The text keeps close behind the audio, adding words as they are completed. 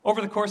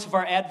Over the course of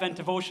our Advent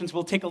devotions,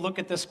 we'll take a look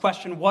at this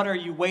question, what are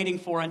you waiting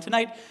for? And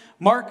tonight,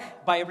 Mark,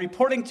 by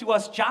reporting to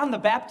us John the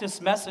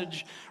Baptist's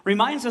message,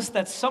 reminds us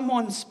that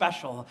someone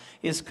special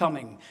is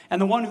coming,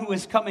 and the one who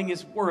is coming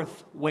is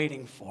worth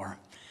waiting for.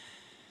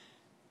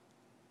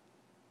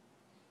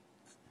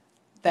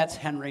 That's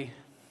Henry.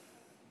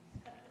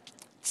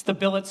 It's the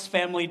Billets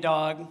family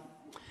dog.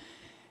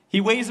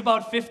 He weighs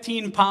about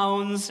 15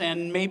 pounds,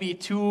 and maybe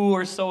 2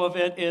 or so of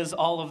it is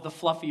all of the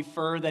fluffy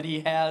fur that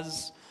he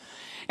has.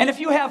 And if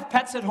you have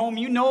pets at home,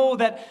 you know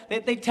that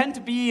they tend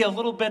to be a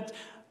little bit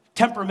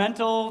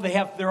temperamental. They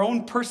have their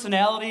own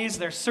personalities.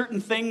 There's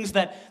certain things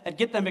that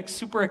get them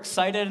super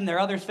excited, and there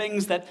are other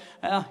things that,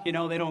 they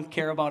don't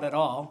care about at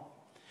all.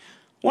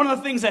 One of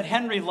the things that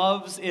Henry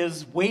loves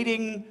is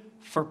waiting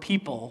for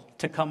people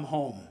to come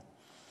home.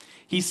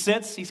 He's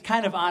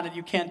kind of on it,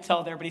 you can't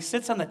tell there, but he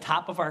sits on the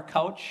top of our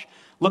couch,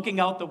 looking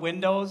out the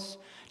windows,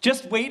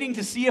 just waiting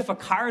to see if a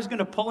car is going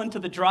to pull into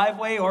the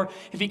driveway or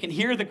if he can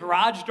hear the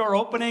garage door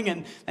opening,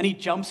 and then he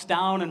jumps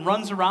down and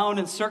runs around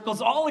in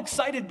circles, all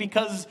excited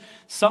because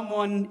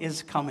someone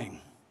is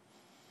coming.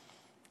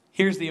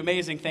 Here's the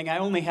amazing thing. I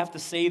only have to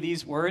say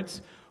these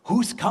words,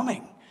 who's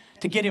coming?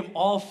 To get him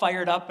all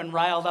fired up and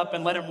riled up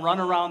and let him run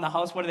around the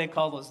house. What do they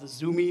call those? The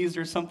zoomies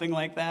or something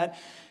like that?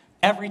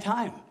 Every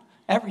time.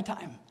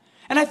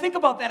 And I think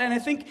about that, and I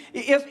think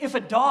if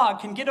a dog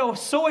can get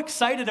so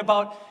excited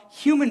about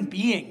human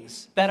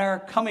beings that are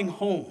coming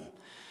home,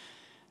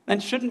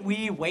 then shouldn't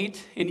we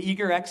wait in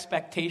eager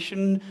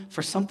expectation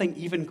for something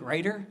even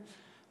greater?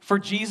 For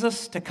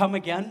Jesus to come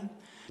again?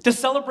 To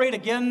celebrate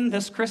again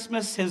this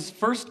Christmas his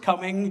first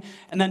coming,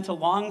 and then to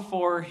long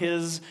for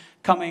his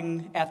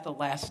coming at the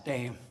last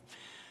day.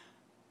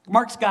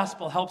 Mark's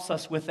gospel helps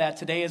us with that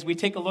today as we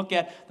take a look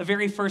at the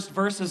very first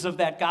verses of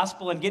that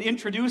gospel and get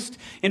introduced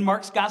in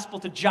Mark's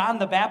gospel to John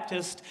the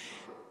Baptist.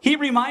 He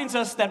reminds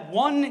us that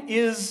one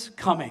is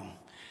coming.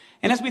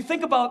 And as we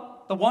think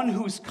about the one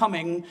who's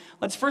coming,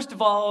 let's first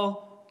of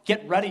all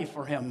get ready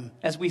for him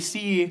as we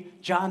see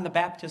John the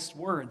Baptist's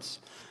words.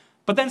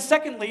 But then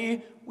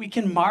secondly, we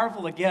can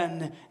marvel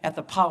again at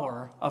the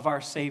power of our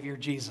Savior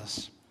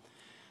Jesus.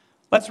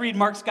 Let's read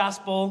Mark's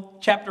gospel,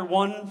 chapter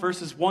 1,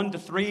 verses 1 to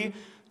 3.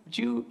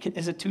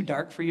 Is it too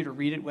dark for you to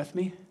read it with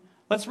me?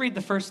 Let's read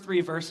the first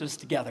 3 verses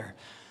together.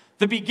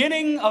 The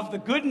beginning of the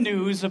good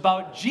news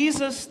about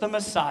Jesus the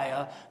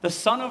Messiah, the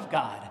Son of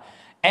God.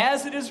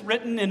 As it is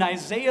written in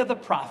Isaiah the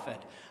prophet,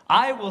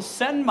 I will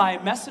send my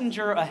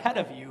messenger ahead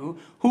of you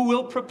who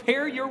will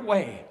prepare your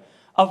way.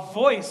 A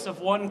voice of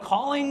one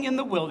calling in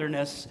the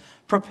wilderness,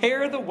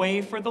 prepare the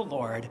way for the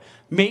Lord,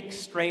 make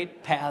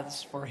straight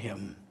paths for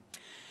him.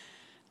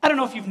 I don't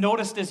know if you've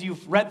noticed as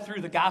you've read through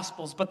the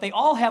Gospels, but they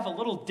all have a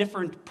little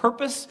different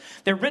purpose.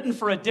 They're written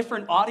for a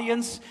different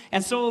audience,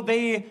 and so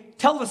they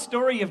tell the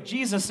story of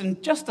Jesus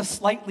in just a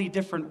slightly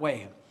different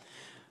way.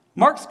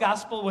 Mark's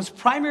Gospel was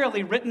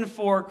primarily written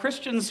for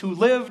Christians who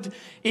lived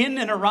in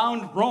and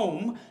around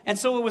Rome, and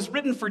so it was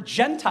written for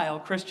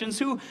Gentile Christians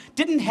who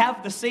didn't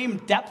have the same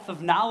depth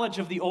of knowledge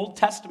of the Old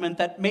Testament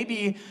that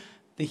maybe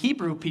the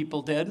Hebrew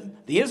people did,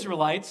 the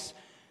Israelites.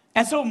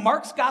 And so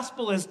Mark's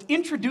gospel is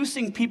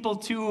introducing people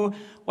to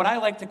what I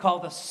like to call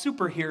the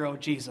superhero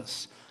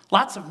Jesus.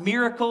 Lots of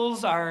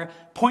miracles are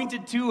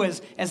pointed to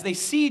as they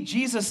see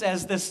Jesus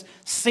as this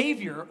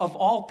savior of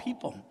all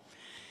people.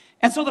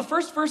 And so the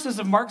first verses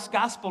of Mark's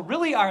gospel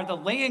really are the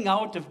laying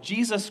out of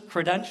Jesus'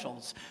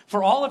 credentials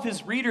for all of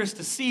his readers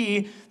to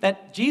see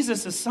that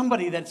Jesus is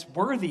somebody that's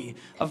worthy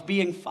of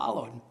being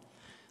followed.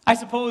 I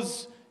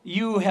suppose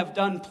you have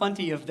done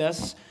plenty of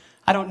this.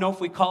 I don't know if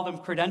we call them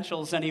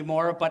credentials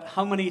anymore, but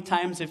how many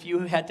times have you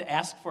had to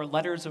ask for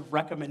letters of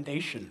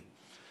recommendation,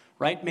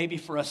 right? Maybe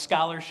for a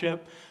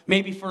scholarship,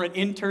 maybe for an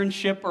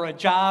internship or a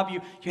job.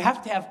 You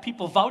have to have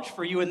people vouch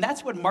for you, and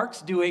that's what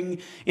Mark's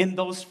doing in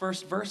those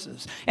first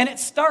verses. And it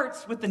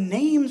starts with the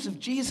names of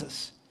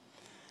Jesus.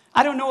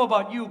 I don't know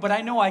about you, but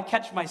I know I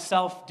catch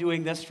myself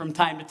doing this from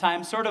time to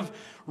time, sort of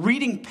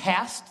reading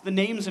past the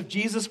names of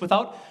Jesus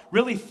without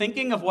really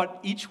thinking of what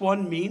each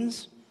one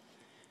means.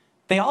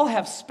 They all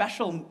have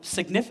special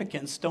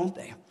significance, don't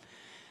they?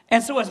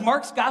 And so as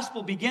Mark's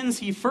gospel begins,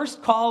 he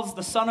first calls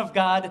the Son of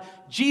God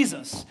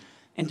Jesus.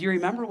 And do you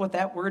remember what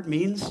that word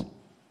means?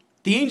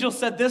 The angel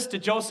said this to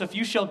Joseph,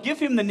 you shall give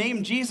him the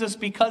name Jesus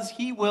because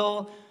he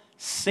will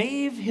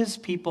save his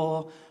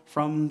people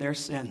from their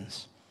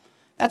sins.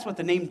 That's what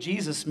the name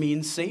Jesus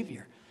means,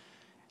 Savior.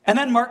 And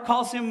then Mark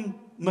calls him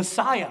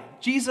Messiah,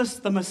 Jesus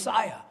the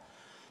Messiah.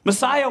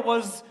 Messiah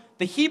was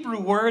the Hebrew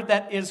word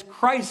that is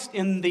Christ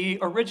in the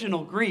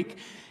original Greek.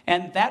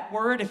 And that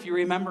word, if you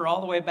remember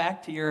all the way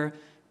back to your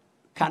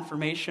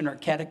confirmation or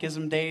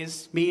catechism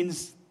days,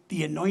 means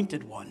the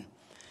anointed one.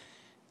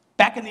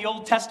 Back in the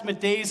Old Testament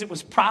days, it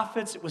was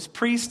prophets, it was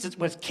priests, it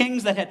was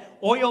kings that had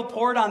oil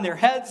poured on their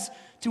heads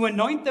to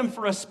anoint them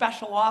for a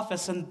special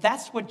office. And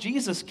that's what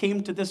Jesus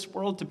came to this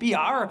world to be,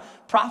 our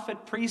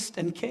prophet, priest,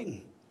 and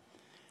king.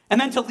 And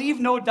then to leave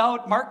no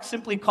doubt, Mark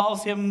simply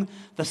calls him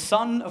the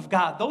Son of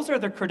God. Those are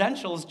the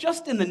credentials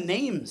just in the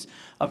names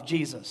of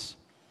Jesus.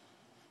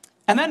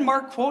 And then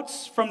Mark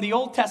quotes from the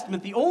Old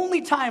Testament, the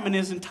only time in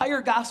his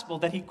entire gospel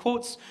that he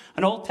quotes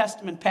an Old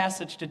Testament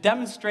passage to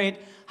demonstrate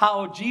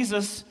how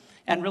Jesus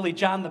and really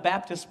John the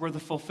Baptist were the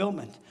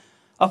fulfillment.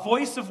 A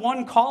voice of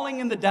one calling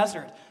in the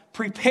desert,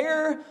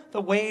 prepare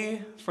the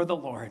way for the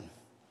Lord.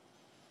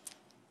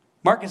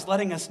 Mark is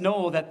letting us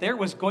know that there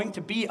was going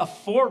to be a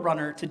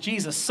forerunner to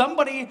Jesus,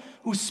 somebody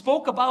who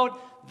spoke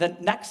about the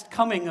next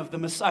coming of the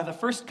Messiah, the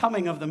first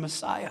coming of the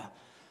Messiah.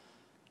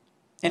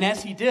 And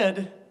as he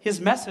did, his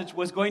message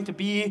was going to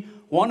be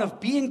one of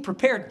being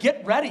prepared.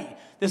 Get ready,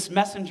 this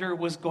messenger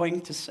was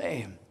going to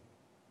say.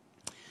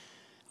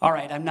 All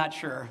right, I'm not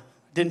sure.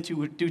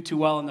 Didn't do too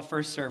well in the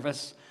first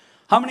service.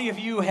 How many of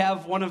you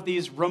have one of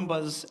these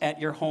Roombas at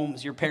your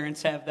homes? Your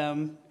parents have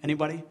them?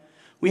 Anybody?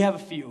 We have a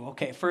few.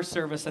 Okay, first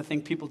service, I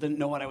think people didn't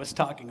know what I was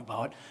talking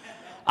about.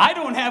 I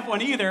don't have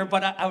one either,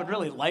 but I would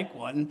really like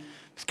one.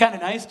 It's kind of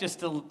nice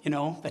just to,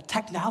 the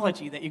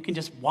technology that you can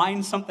just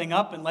wind something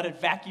up and let it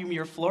vacuum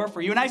your floor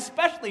for you. And I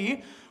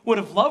especially would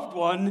have loved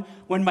one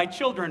when my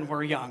children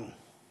were young.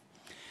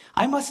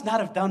 I must not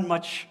have done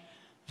much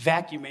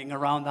vacuuming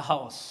around the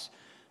house.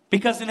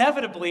 Because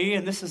inevitably,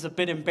 and this is a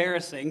bit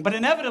embarrassing, but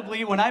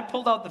inevitably when I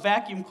pulled out the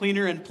vacuum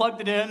cleaner and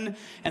plugged it in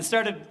and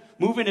started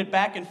moving it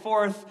back and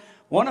forth,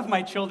 one of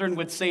my children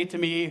would say to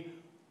me,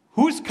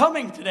 "Who's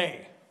coming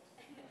today?"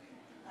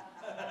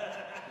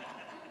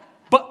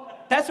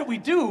 But that's what we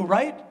do,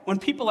 right? When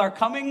people are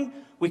coming,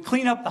 we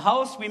clean up the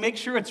house, we make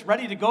sure it's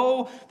ready to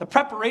go, the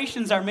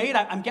preparations are made.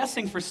 I'm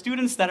guessing for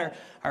students that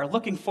are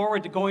looking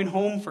forward to going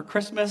home for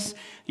Christmas,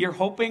 you're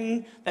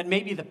hoping that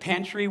maybe the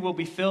pantry will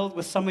be filled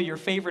with some of your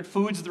favorite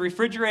foods, the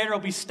refrigerator will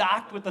be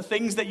stocked with the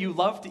things that you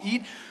love to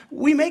eat.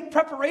 We make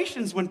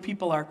preparations when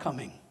people are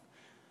coming.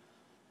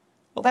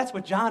 Well, that's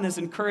what John is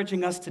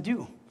encouraging us to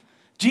do.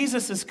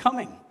 Jesus is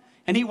coming,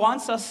 and he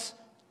wants us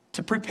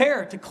to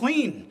prepare, to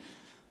clean.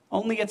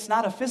 Only it's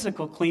not a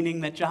physical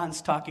cleaning that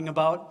John's talking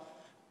about,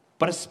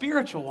 but a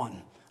spiritual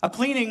one, a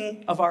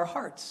cleaning of our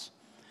hearts.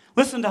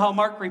 Listen to how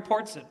Mark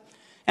reports it.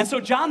 And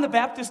so John the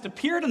Baptist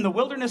appeared in the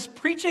wilderness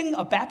preaching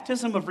a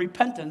baptism of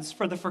repentance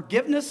for the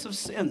forgiveness of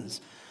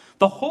sins.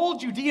 The whole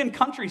Judean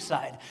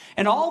countryside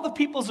and all the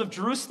peoples of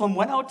Jerusalem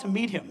went out to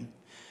meet him.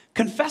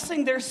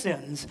 Confessing their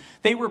sins,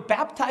 they were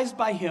baptized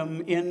by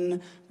him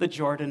in the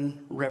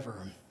Jordan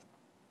River.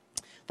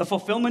 The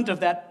fulfillment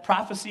of that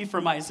prophecy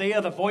from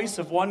Isaiah, the voice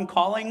of one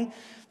calling,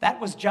 that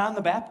was John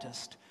the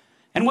Baptist.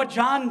 And what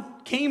John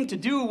came to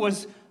do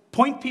was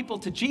point people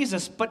to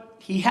Jesus, but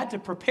he had to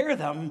prepare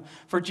them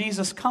for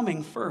Jesus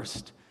coming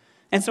first.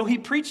 And so he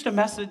preached a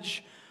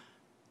message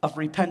of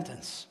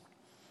repentance.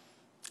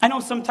 I know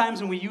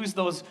sometimes when we use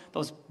those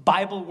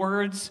Bible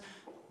words,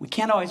 we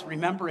can't always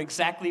remember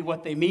exactly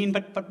what they mean,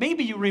 but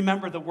maybe you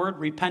remember the word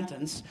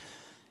repentance.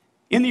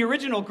 In the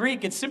original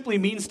Greek, it simply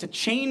means to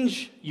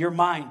change your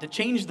mind, to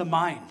change the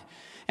mind.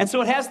 And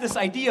so it has this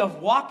idea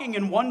of walking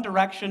in one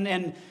direction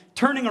and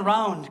turning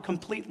around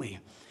completely.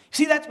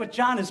 See, that's what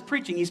John is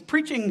preaching. He's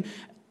preaching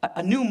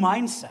a new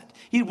mindset.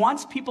 He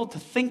wants people to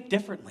think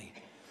differently.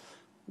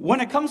 When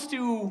it comes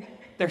to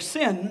their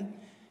sin,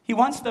 he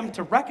wants them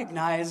to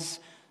recognize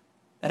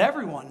that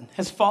everyone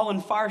has fallen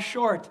far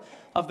short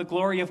of the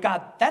glory of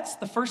God. That's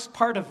the first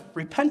part of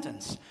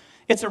repentance.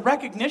 It's a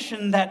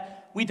recognition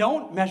that we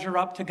don't measure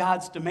up to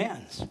God's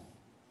demands. And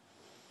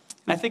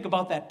I think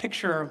about that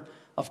picture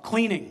of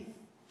cleaning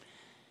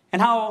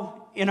and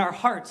how in our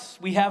hearts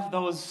we have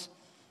those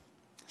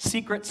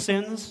secret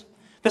sins,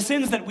 the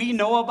sins that we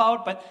know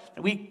about but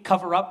that we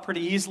cover up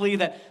pretty easily,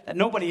 that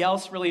nobody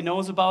else really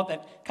knows about,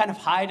 that kind of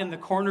hide in the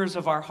corners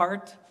of our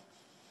heart.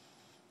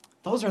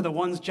 Those are the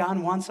ones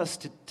John wants us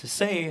to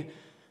say,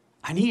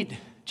 I need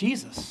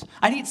Jesus.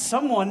 I need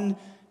someone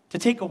to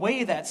take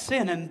away that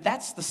sin, and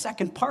that's the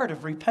second part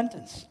of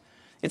repentance.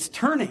 It's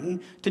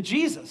turning to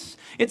Jesus.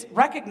 It's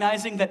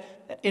recognizing that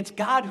it's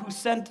God who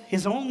sent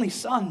his only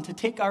son to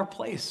take our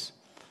place.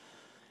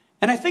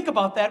 And I think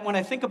about that when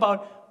I think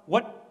about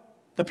what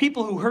the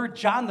people who heard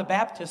John the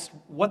Baptist,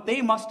 what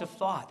they must have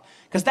thought.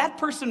 Because that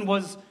person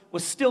was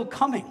still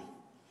coming.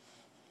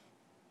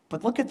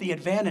 But look at the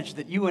advantage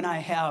that you and I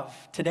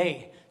have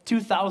today,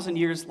 2,000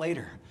 years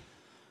later.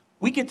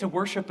 We get to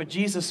worship a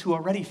Jesus who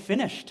already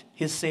finished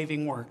his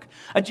saving work.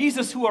 A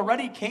Jesus who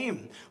already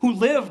came, who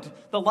lived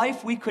the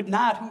life we could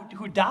not,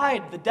 who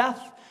died the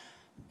death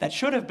that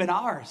should have been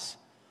ours.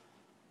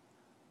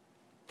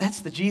 That's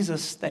the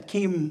Jesus that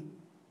came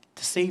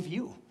to save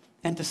you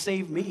and to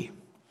save me.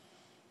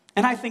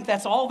 And I think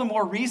that's all the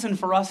more reason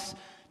for us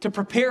to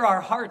prepare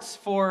our hearts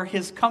for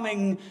his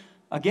coming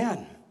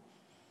again.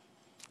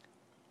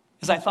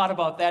 As I thought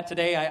about that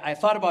today, I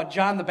thought about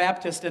John the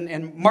Baptist,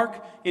 and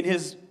Mark in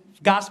his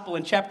gospel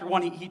in chapter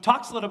 1, he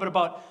talks a little bit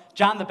about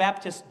John the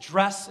Baptist's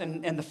dress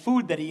and the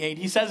food that he ate.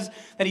 He says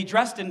that he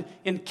dressed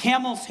in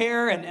camel's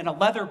hair and a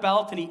leather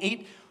belt, and he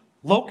ate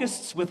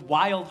locusts with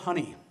wild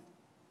honey.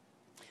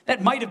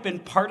 That might have been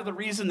part of the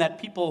reason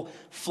that people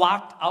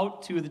flocked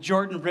out to the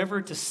Jordan River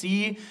to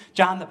see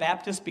John the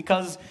Baptist,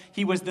 because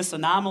he was this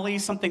anomaly,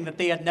 something that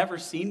they had never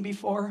seen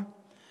before.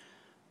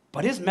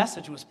 But his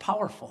message was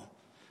powerful.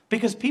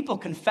 because people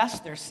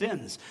confessed their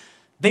sins.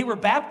 They were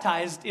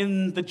baptized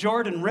in the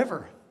Jordan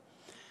River.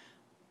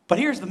 But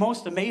here's the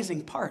most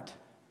amazing part.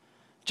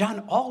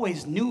 John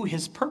always knew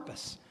his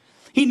purpose.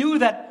 He knew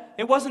that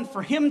it wasn't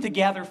for him to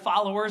gather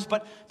followers,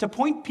 but to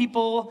point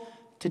people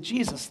to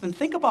Jesus. Then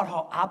think about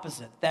how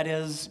opposite that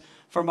is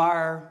from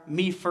our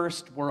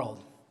me-first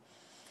world.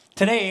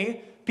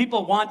 Today,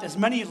 people want as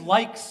many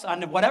likes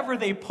on whatever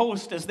they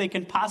post as they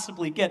can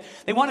possibly get.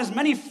 They want as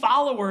many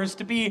followers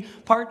to be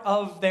part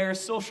of their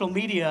social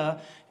media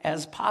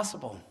as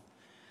possible.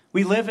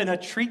 We live in a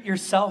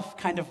treat-yourself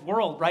kind of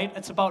world, right?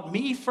 It's about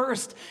me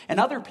first and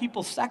other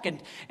people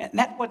second. And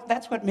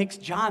that's what makes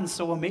John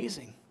so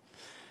amazing.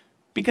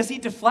 Because he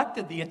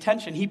deflected the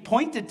attention. He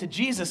pointed to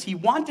Jesus. He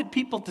wanted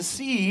people to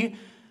see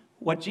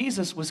what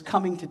Jesus was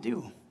coming to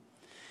do.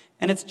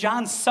 And it's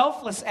John's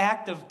selfless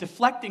act of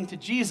deflecting to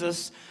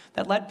Jesus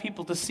that led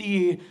people to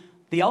see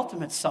the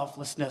ultimate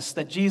selflessness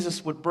that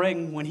Jesus would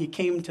bring when he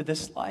came to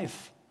this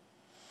life.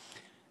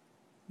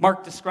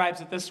 Mark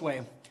describes it this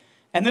way.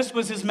 And this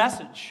was his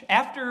message.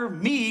 After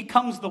me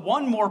comes the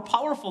one more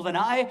powerful than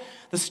I,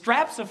 the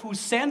straps of whose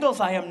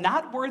sandals I am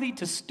not worthy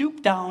to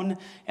stoop down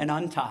and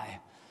untie.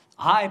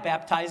 I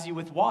baptize you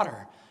with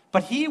water,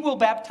 but he will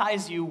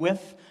baptize you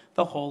with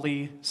the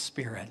Holy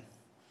Spirit.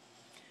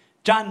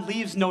 John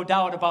leaves no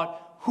doubt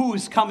about who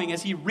is coming.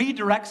 As he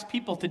redirects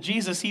people to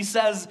Jesus, he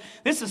says,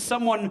 this is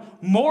someone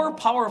more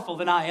powerful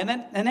than I. And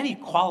then he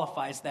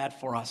qualifies that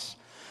for us.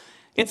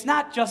 It's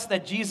not just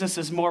that Jesus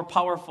is more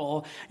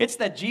powerful. It's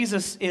that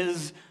Jesus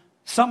is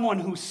someone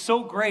who's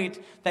so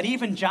great that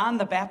even John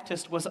the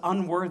Baptist was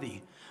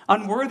unworthy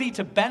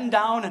to bend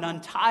down and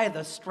untie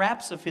the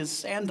straps of his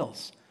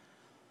sandals.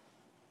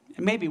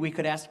 And maybe we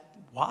could ask,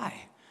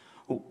 why?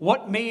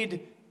 What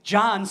made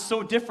John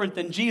so different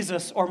than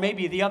Jesus, or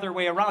maybe the other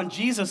way around,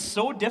 Jesus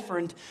so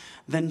different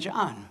than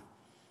John?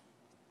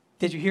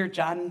 Did you hear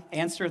John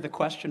answer the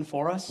question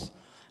for us?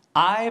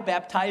 I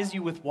baptize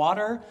you with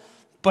water,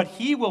 but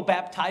he will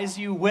baptize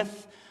you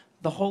with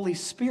the Holy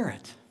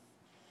Spirit.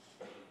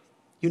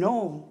 You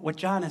know what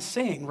John is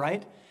saying,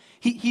 right?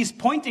 He's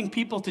pointing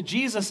people to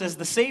Jesus as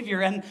the Savior,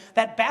 and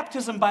that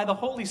baptism by the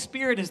Holy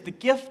Spirit is the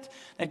gift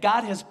that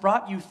God has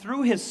brought you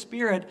through his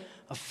Spirit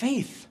of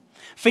faith.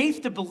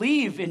 Faith to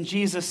believe in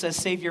Jesus as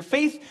Savior.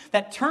 Faith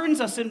that turns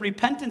us in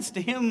repentance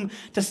to him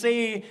to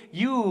say,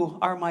 you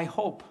are my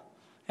hope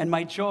and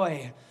my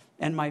joy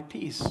and my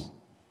peace.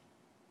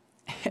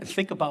 And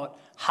think about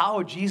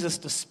how Jesus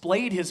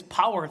displayed his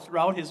power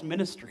throughout his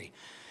ministry.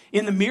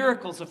 In the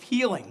miracles of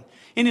healing,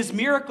 in his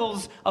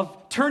miracles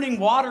of turning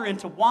water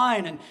into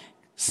wine and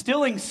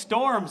stilling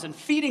storms and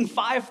feeding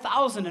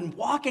 5,000 and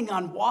walking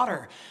on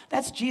water.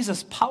 That's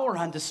Jesus' power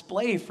on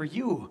display for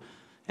you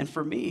and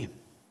for me.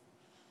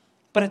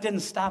 But it didn't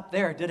stop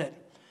there, did it?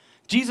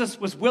 Jesus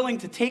was willing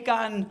to take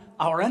on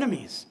our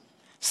enemies,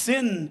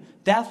 sin,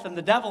 death, and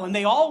the devil, and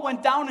they all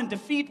went down in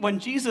defeat when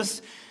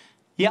Jesus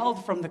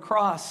yelled from the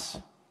cross,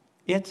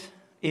 it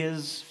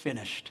is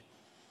finished.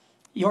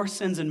 Your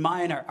sins and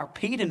mine are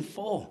paid in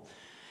full.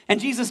 And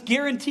Jesus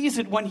guarantees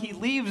it when he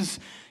leaves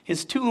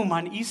his tomb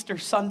on Easter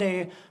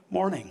Sunday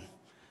morning.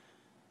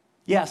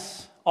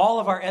 Yes,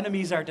 all of our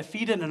enemies are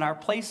defeated and our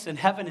place in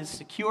heaven is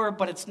secure,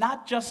 but it's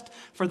not just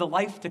for the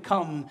life to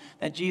come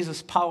that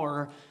Jesus'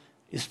 power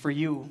is for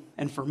you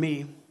and for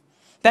me.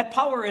 That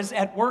power is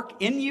at work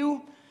in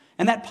you,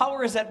 and that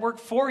power is at work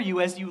for you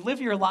as you live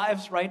your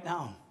lives right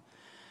now.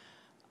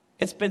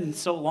 It's been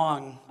so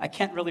long, I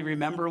can't really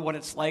remember what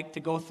it's like to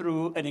go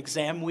through an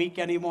exam week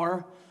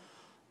anymore.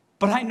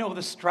 But I know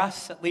the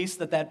stress, at least,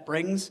 that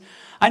brings.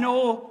 I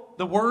know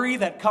the worry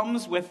that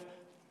comes with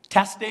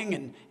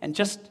testing and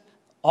just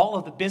all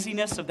of the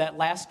busyness of that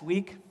last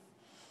week.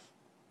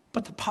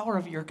 But the power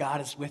of your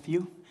God is with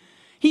you.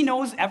 He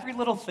knows every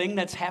little thing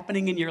that's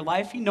happening in your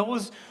life. He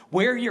knows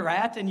where you're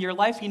at in your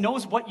life. He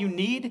knows what you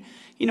need.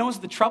 He knows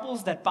the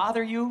troubles that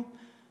bother you.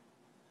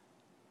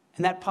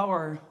 And that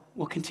power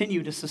will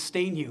continue to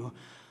sustain you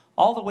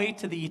all the way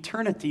to the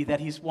eternity that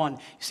he's won. You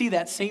see,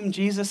 that same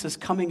Jesus is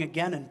coming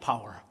again in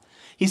power.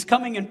 He's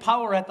coming in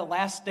power at the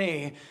last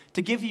day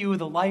to give you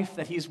the life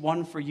that he's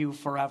won for you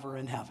forever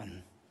in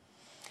heaven.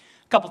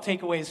 A couple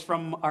takeaways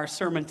from our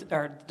sermon,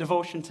 our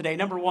devotion today.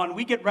 Number one,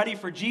 we get ready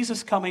for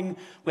Jesus coming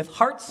with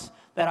hearts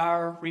that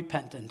are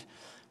repentant.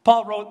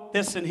 Paul wrote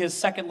this in his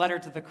second letter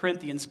to the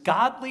Corinthians.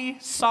 Godly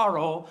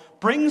sorrow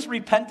brings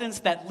repentance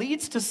that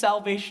leads to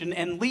salvation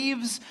and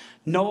leaves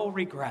no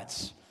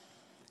regrets.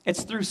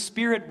 It's through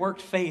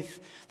Spirit-worked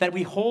faith that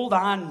we hold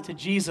on to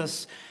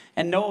Jesus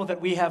and know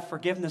that we have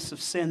forgiveness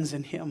of sins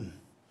in him.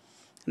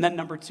 And then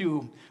number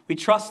two, we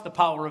trust the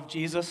power of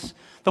Jesus.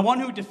 The one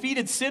who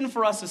defeated sin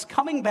for us is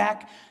coming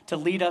back to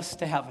lead us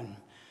to heaven.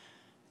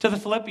 To the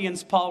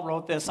Philippians, Paul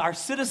wrote this, our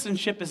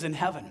citizenship is in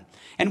heaven,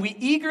 and we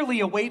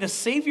eagerly await a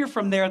Savior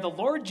from there, the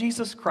Lord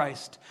Jesus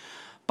Christ.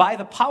 By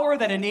the power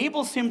that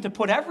enables him to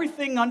put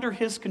everything under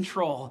his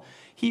control,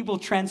 he will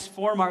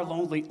transform our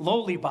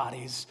lowly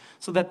bodies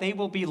so that they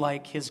will be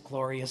like his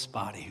glorious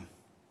body.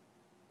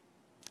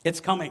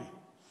 It's coming.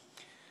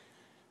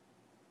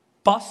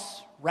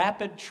 Bus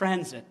rapid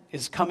transit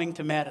is coming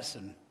to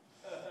Madison.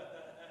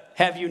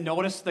 Have you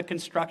noticed the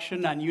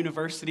construction on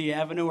University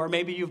Avenue? Or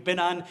maybe you've been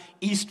on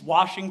East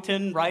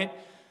Washington, right?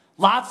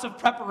 Lots of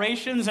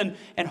preparations,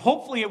 and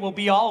hopefully it will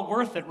be all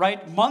worth it,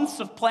 right? Months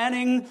of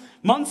planning,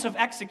 months of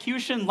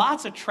execution,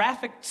 lots of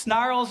traffic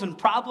snarls and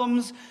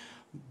problems.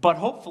 But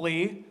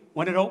hopefully,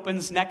 when it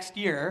opens next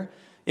year,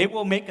 it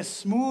will make a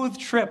smooth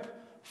trip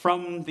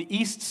from the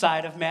east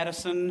side of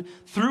Madison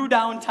through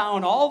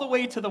downtown all the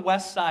way to the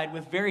west side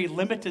with very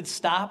limited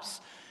stops.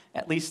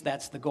 At least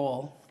that's the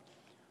goal.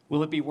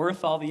 Will it be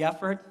worth all the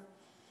effort?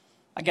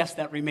 I guess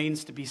that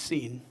remains to be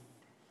seen.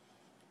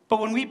 But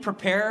when we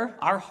prepare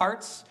our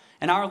hearts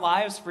and our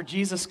lives for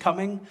Jesus'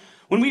 coming,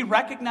 when we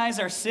recognize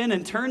our sin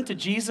and turn to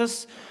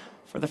Jesus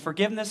for the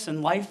forgiveness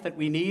and life that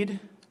we need,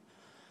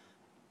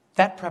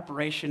 that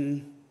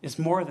preparation is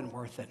more than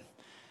worth it,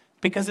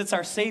 because it's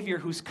our Savior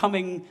who's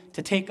coming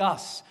to take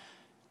us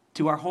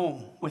to our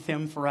home with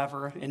him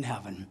forever in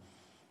heaven.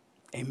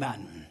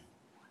 Amen.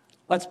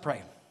 Let's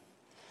pray.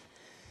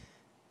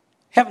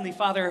 Heavenly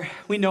Father,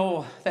 we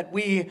know that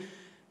we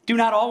do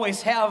not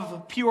always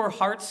have pure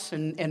hearts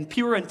and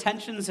pure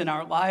intentions in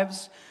our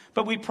lives,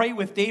 but we pray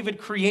with David,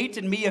 create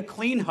in me a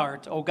clean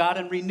heart, O God,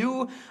 and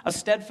renew a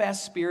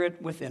steadfast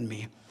spirit within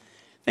me.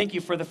 Thank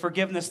you for the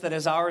forgiveness that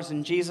is ours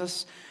in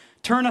Jesus.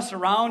 Turn us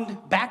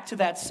around back to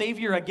that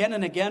Savior again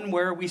and again,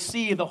 where we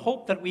see the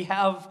hope that we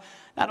have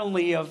not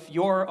only of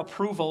your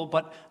approval,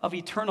 but of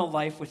eternal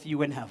life with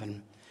you in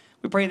heaven.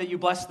 We pray that you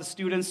bless the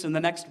students in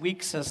the next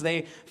weeks as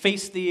they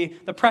face the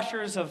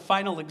pressures of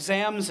final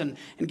exams and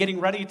getting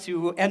ready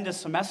to end a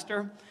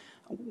semester.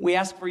 We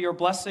ask for your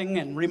blessing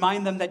and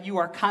remind them that you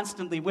are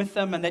constantly with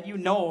them and that you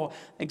know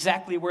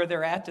exactly where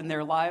they're at in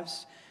their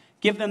lives.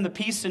 Give them the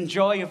peace and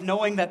joy of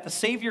knowing that the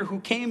Savior who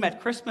came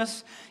at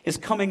Christmas is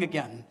coming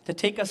again to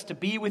take us to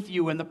be with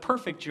you in the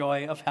perfect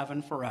joy of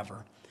heaven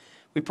forever.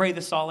 We pray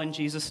this all in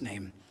Jesus'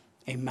 name.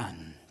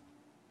 Amen.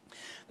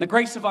 The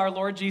grace of our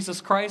Lord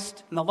Jesus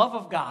Christ and the love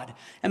of God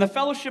and the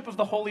fellowship of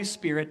the Holy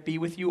Spirit be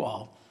with you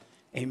all.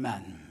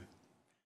 Amen.